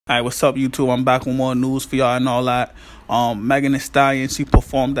Alright, what's up, YouTube? I'm back with more news for y'all and all that. Megan Thee Stallion, she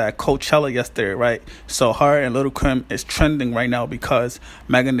performed at Coachella yesterday, right? So her and Lil Kim is trending right now because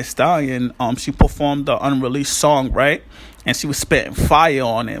Megan Thee Stallion, she performed the unreleased song, right? And she was spitting fire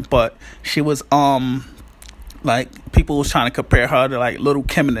on it, but she was like, people was trying to compare her to like Lil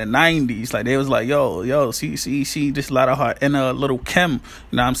Kim in the 90s. Like, they was like, yo, she just let out her inner Lil Kim, you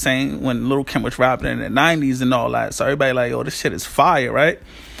know what I'm saying, when Lil Kim was rapping in the 90s and all that. So everybody like, yo, this shit is fire, right?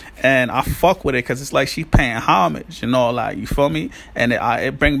 And I fuck with it because it's like she paying homage and all that, you feel me? And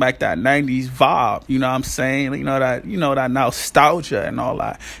it bring back that 90s vibe, you know what I'm saying? You know that nostalgia and all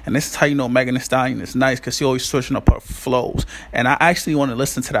that. And this is how you know Megan Thee Stallion is nice, because she always switching up her flows. And I actually want to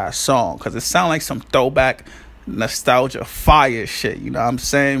listen to that song because it sounds like some throwback nostalgia fire shit, you know what I'm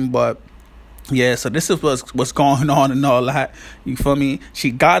saying? But yeah, so this is what's going on and all that, you feel me?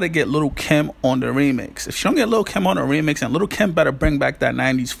 She gotta get Lil Kim on the remix. If she don't get Lil Kim on the remix, and Lil Kim better bring back that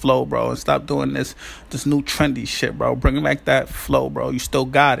 90s flow, bro, and stop doing this new trendy shit, bro. Bring back that flow, bro. You still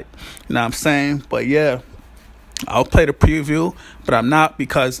got it, you know what I'm saying? But yeah, I'll play the preview, but I'm not,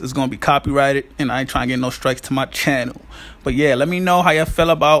 because it's going to be copyrighted and I ain't trying to get no strikes to my channel. But yeah, let me know how y'all feel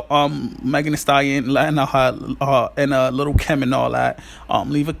about Megan Thee Stallion letting her and Lil Kim and all that.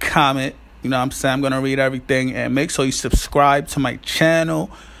 Leave a comment, you know what I'm saying? I'm going to read everything, and make sure you subscribe to my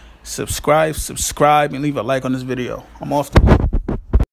channel. Subscribe, and leave a like on this video. I'm off the